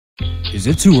Is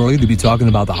it too early to be talking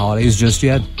about the holidays just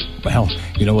yet? Well,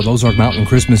 you know, with Ozark Mountain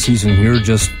Christmas season here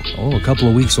just, a couple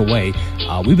of weeks away,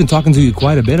 we've been talking to you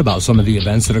quite a bit about some of the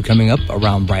events that are coming up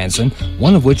around Branson,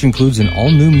 one of which includes an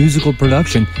all-new musical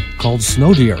production called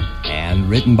Snowdeer, and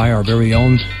written by our very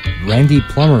own Randy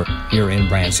Plummer here in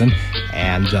Branson.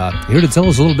 And here to tell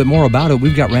us a little bit more about it,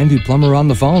 we've got Randy Plummer on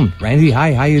the phone. Randy,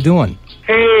 hi, how you doing?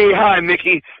 Hey, hi,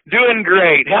 Mickey. Doing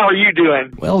great. How are you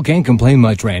doing? Well, can't complain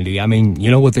much, Randy. I mean, you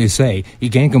know what they say. You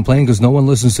can't complain because no one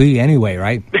listens to you anyway,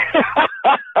 right?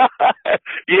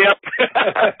 Yep.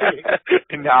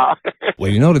 Nah.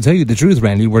 Well, you know, to tell you the truth,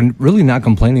 Randy, we're really not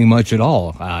complaining much at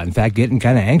all. In fact, getting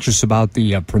kind of anxious about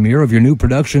the premiere of your new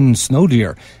production,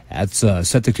 Snowdeer. That's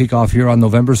set to kick off here on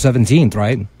November 17th,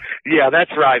 right? Yeah, that's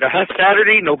right.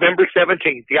 Saturday, November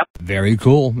 17th. Yep. Very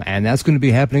cool. And that's going to be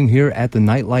happening here at the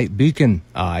Nightlight Beacon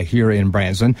here in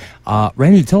Branson.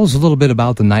 Randy, tell us a little bit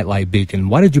about the Nightlight Beacon.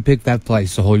 Why did you pick that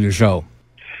place to hold your show?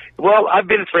 Well, I've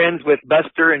been friends with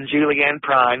Buster and Julianne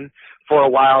Prine for a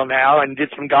while now and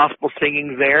did some gospel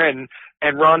singing there. And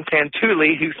Ron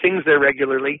Santulli, who sings there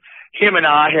regularly, him and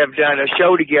I have done a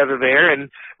show together there. And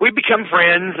we've become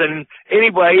friends. And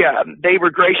anyway, they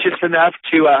were gracious enough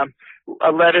to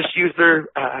let us use their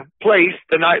place,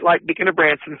 the Nightlight Beacon of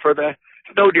Branson, for the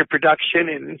Snowdeer production.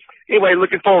 And anyway,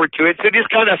 looking forward to it. So just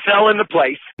kind of fell into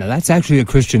place. Now, that's actually a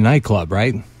Christian nightclub,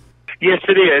 right? Yes,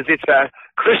 it is. It's a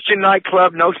Christian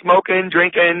nightclub, no smoking,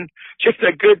 drinking, just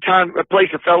a good time, a place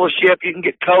of fellowship. You can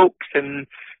get Cokes and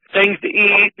things to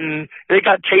eat, and they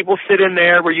got tables sit in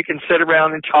there where you can sit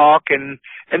around and talk, and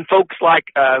folks like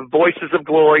Voices of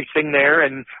Glory sing there,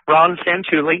 and Ron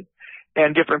Santulli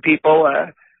and different people.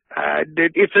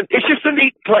 It's just a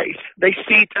neat place. They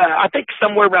seat, I think,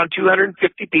 somewhere around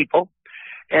 250 people,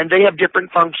 and they have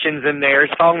different functions in there,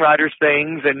 songwriters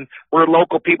things, and where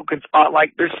local people can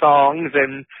spotlight their songs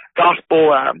and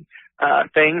gospel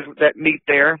things that meet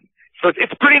there. So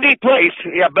it's a pretty neat place.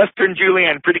 Yeah, Buster and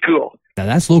Julianne, pretty cool. Now,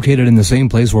 that's located in the same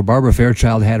place where Barbara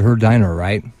Fairchild had her diner,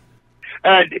 right?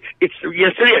 Yes, it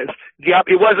is. Yep,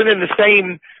 it wasn't in the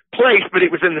same place, but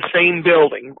it was in the same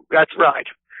building. That's right.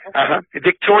 The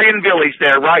Victorian Village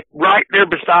there, right there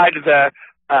beside the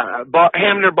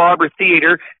Hamner Barber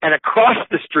Theater and across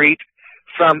the street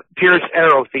from Pierce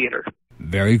Arrow Theater.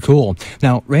 Very cool.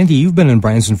 Now, Randy, you've been in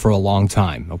Branson for a long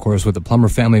time. Of course, with the Plummer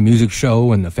Family Music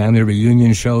Show and the Family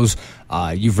Reunion shows,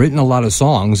 you've written a lot of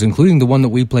songs, including the one that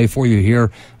we play for you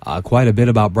here, quite a bit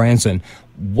about Branson.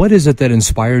 What is it that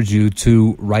inspired you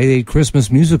to write a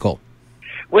Christmas musical?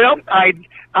 Well,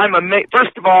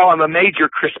 first of all, I'm a major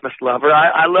Christmas lover.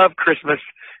 I love Christmas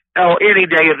any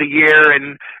day of the year.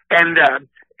 And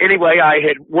anyway, I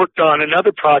had worked on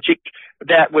another project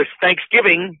that was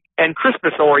Thanksgiving and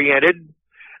Christmas oriented.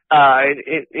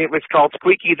 It was called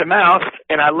Squeaky the Mouse,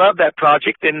 and I loved that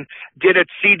project and did a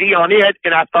CD on it.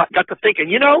 And I got to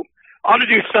thinking, I ought to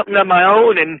do something of my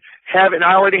own and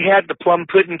I already had the Plum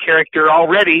Pudding character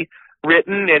already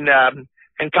written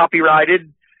and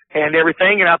copyrighted and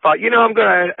everything. And I thought, and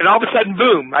all of a sudden,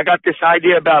 boom, I got this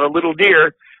idea about a little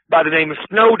deer by the name of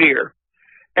Snowdeer.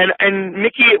 And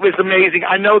Mickey, it was amazing.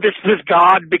 I know this was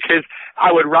God because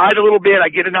I would write a little bit,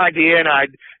 I'd get an idea, and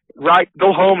I'd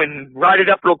go home and write it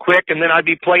up real quick, and then I'd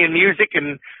be playing music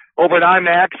and over at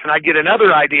IMAX, and I'd get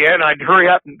another idea, and I'd hurry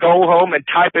up and go home and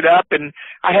type it up, and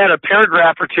I had a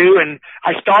paragraph or two, and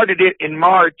I started it in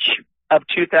March of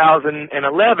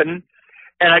 2011,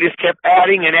 and I just kept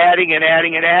adding and adding and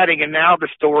adding and adding, and now the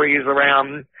story is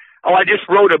around, I just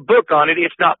wrote a book on it.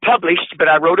 It's not published, but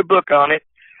I wrote a book on it,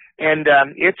 and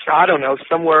it's, I don't know,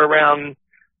 somewhere around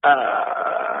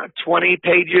 20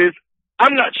 pages.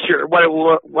 I'm not sure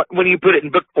what when you put it in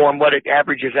book form, what it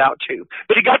averages out to.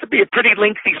 But it got to be a pretty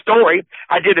lengthy story.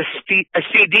 I did a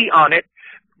CD on it,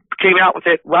 came out with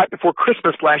it right before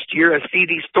Christmas last year, a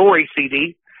story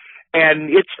CD,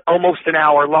 and it's almost an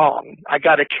hour long. I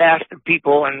got a cast of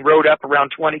people and wrote up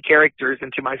around 20 characters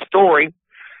into my story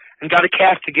and got a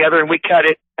cast together, and we cut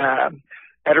it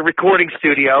at a recording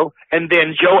studio. And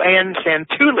then Joanne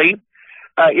Santulli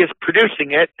is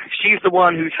producing it. She's the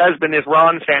one whose husband is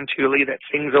Ron Santulli that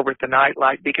sings over at the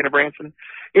Nightlight Beacon of Branson.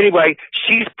 Anyway,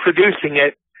 she's producing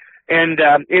it. And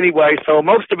anyway, so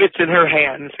most of it's in her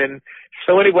hands. And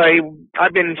so anyway,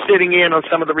 I've been sitting in on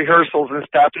some of the rehearsals and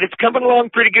stuff, and it's coming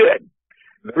along pretty good.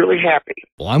 Really happy.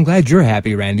 Well, I'm glad you're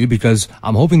happy, Randy, because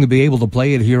I'm hoping to be able to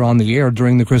play it here on the air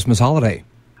during the Christmas holiday.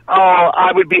 Oh,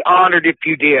 I would be honored if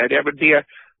you did. It would be a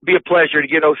pleasure to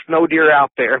get those Snowdeer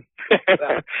out there.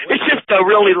 It's just a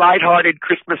really lighthearted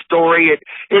Christmas story.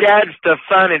 It adds the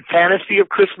fun and fantasy of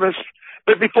Christmas.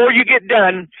 But before you get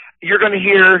done, you're going to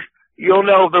hear, you'll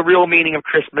know the real meaning of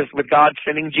Christmas with God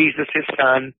sending Jesus, his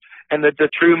son, and the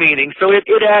true meaning. So it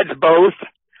adds both.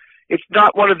 It's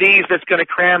not one of these that's going to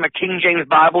cram a King James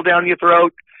Bible down your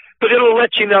throat, but it'll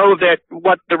let you know that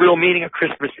what the real meaning of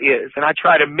Christmas is. And I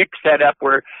try to mix that up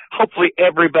where hopefully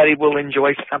everybody will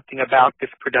enjoy something about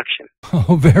this production.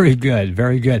 Oh, very good.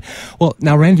 Very good. Well,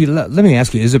 now, Randy, let me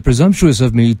ask you, is it presumptuous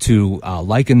of me to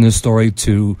liken this story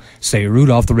to, say,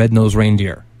 Rudolph the Red-Nosed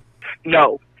Reindeer?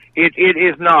 No, it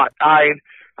is not.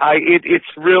 It's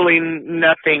really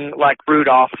nothing like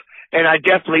Rudolph. And I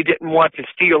definitely didn't want to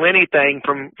steal anything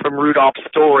from Rudolph's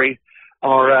story,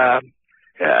 or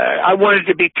I wanted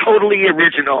to be totally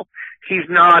original. He's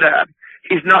not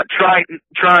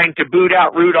trying to boot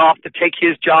out Rudolph to take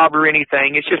his job or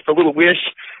anything. It's just a little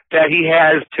wish that he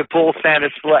has to pull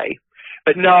Santa's sleigh.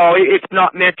 But no, it's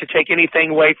not meant to take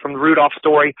anything away from the Rudolph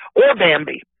story or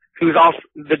Bambi, who's also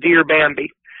the dear Bambi.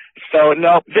 So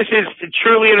no, this is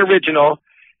truly an original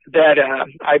that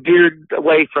I veered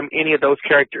away from any of those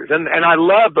characters. And I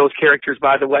love those characters,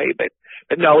 by the way, but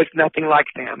no, it's nothing like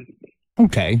them.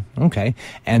 Okay.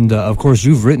 And of course,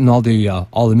 you've written all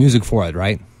the music for it,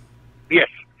 right? Yes,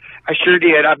 I sure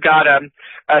did. I've got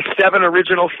 7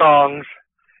 original songs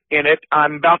in it.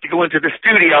 I'm about to go into the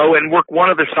studio and work one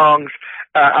of the songs,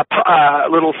 a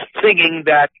little singing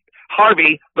that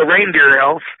Harvey, the reindeer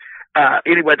elf,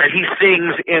 anyway, that he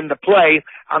sings in the play.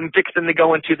 I'm fixing to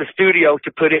go into the studio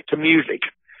to put it to music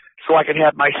so I can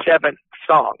have my 7th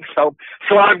song. So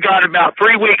I've got about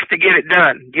 3 weeks to get it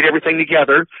done, get everything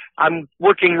together. I'm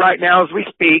working right now as we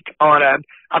speak on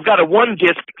I've got a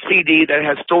 1-disc CD that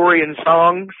has story and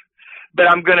songs, but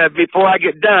I'm going to, before I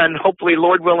get done, hopefully,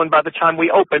 Lord willing, by the time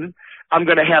we open, I'm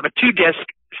going to have a 2-disc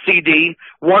CD.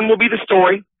 One will be the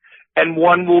story, and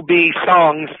one will be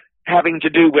songs having to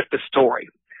do with the story.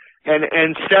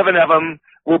 And 7 of them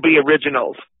will be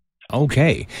originals.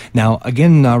 Okay. Now,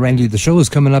 again, Randy, the show is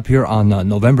coming up here on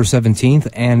November 17th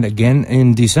and again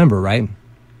in December, right?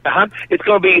 It's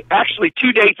going to be actually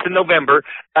 2 dates in November,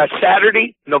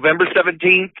 Saturday, November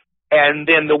 17th, and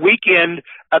then the weekend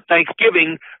of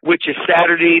Thanksgiving, which is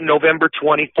Saturday, November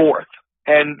 24th.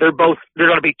 And they're going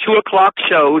to be 2:00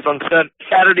 shows on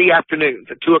Saturday afternoons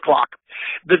at 2:00.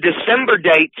 The December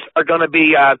dates are going to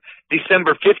be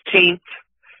December 15th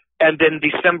and then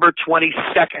December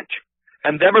 22nd.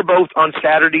 And they were both on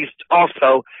Saturdays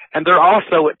also, and they're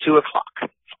also at 2:00.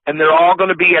 And they're all going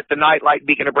to be at the Nightlight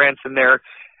Beacon of Branson there.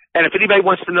 And if anybody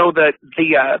wants to know the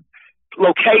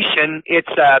location,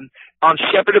 it's on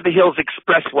Shepherd of the Hills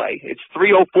Expressway. It's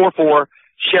 3044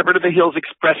 Shepherd of the Hills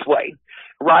Expressway,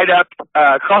 right up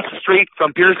across the street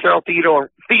from Pierce Herald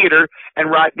Theater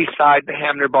and right beside the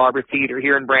Hamner Barber Theater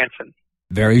here in Branson.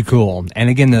 Very cool. And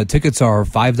again, the tickets are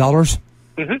 $5?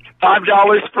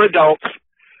 $5 for adults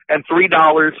and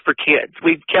 $3 for kids.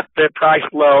 We've kept the price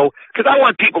low because I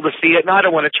want people to see it, and I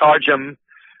don't want to charge them,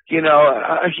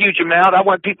 a huge amount. I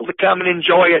want people to come and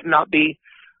enjoy it and not be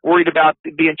worried about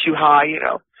it being too high,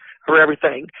 for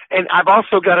everything. And I've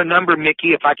also got a number,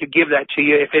 Mickey, if I could give that to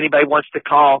you, if anybody wants to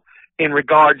call in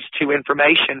regards to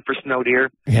information for Snowdeer.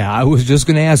 Yeah, I was just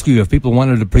going to ask you if people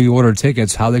wanted to pre-order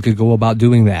tickets, how they could go about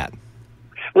doing that.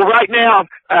 Well, right now,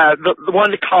 the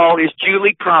one to call is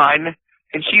Julie Klein,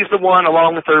 and she's the one,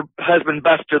 along with her husband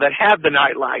Buster, that have the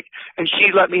Nightlight. And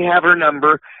she let me have her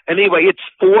number. And anyway, it's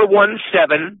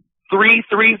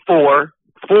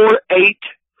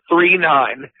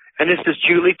 417-334-4839. And this is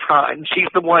Julie Klein. She's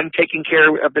the one taking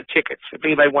care of the tickets, if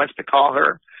anybody wants to call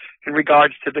her in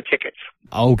regards to the tickets.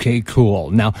 Okay,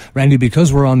 cool. Now, Randy,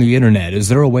 because we're on the Internet, is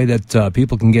there a way that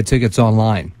people can get tickets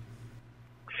online?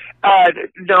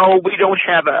 No, we don't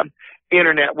have an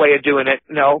Internet way of doing it,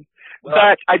 no.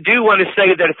 But I do want to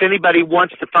say that if anybody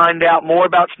wants to find out more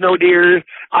about Snowdeer,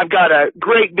 I've got a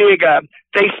great big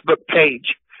Facebook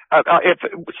page. If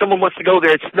someone wants to go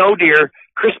there, it's Snowdeer,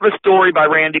 Christmas Story by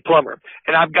Randy Plummer.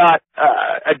 And I've got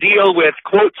a deal with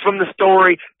quotes from the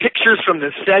story, pictures from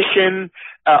the session,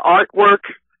 artwork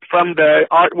from the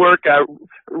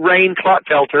Rain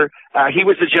Klotfelter. He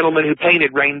was the gentleman who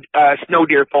painted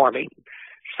Snowdeer for me.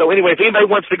 So anyway, if anybody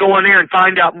wants to go on there and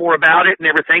find out more about it and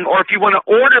everything, or if you want to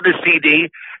order the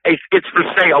CD, it's for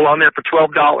sale on there for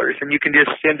 $12, and you can just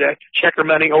send a check or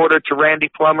money order to Randy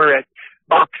Plummer at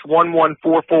Box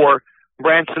 1144,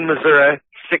 Branson, Missouri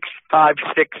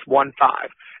 65615.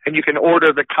 And you can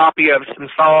order the copy of some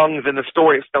songs and the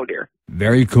story of Snowdeer.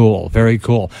 Very cool, very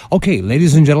cool. Okay,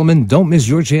 ladies and gentlemen, don't miss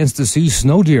your chance to see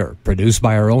Snowdeer, produced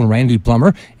by our own Randy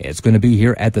Plummer. It's going to be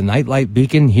here at the Nightlight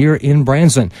Beacon here in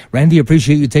Branson. Randy,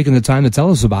 appreciate you taking the time to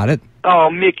tell us about it. Oh,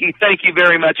 Mickey, thank you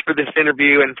very much for this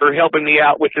interview and for helping me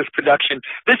out with this production.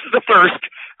 This is the first.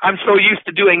 I'm so used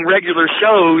to doing regular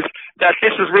shows that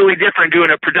this is really different doing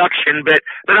a production, but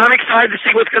I'm excited to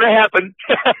see what's going to happen.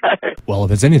 Well,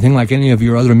 if it's anything like any of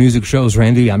your other music shows,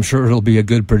 Randy, I'm sure it'll be a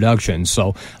good production.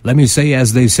 So let me say,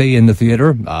 as they say in the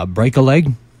theater, break a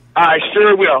leg. I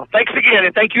sure will. Thanks again,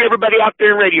 and thank you everybody out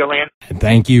there in Radioland. And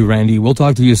thank you, Randy. We'll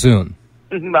talk to you soon.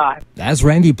 Bye. That's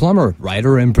Randy Plummer,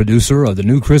 writer and producer of the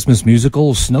new Christmas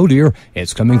musical, Snowdeer.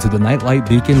 It's coming to the Nightlight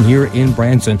Beacon here in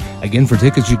Branson. Again, for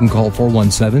tickets, you can call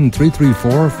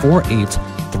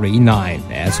 417-334-4839.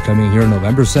 That's coming here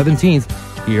November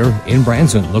 17th here in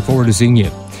Branson. Look forward to seeing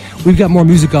you. We've got more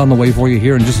music on the way for you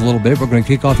here in just a little bit. We're going to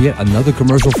kick off yet another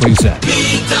commercial-free set.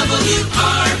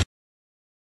 BWR.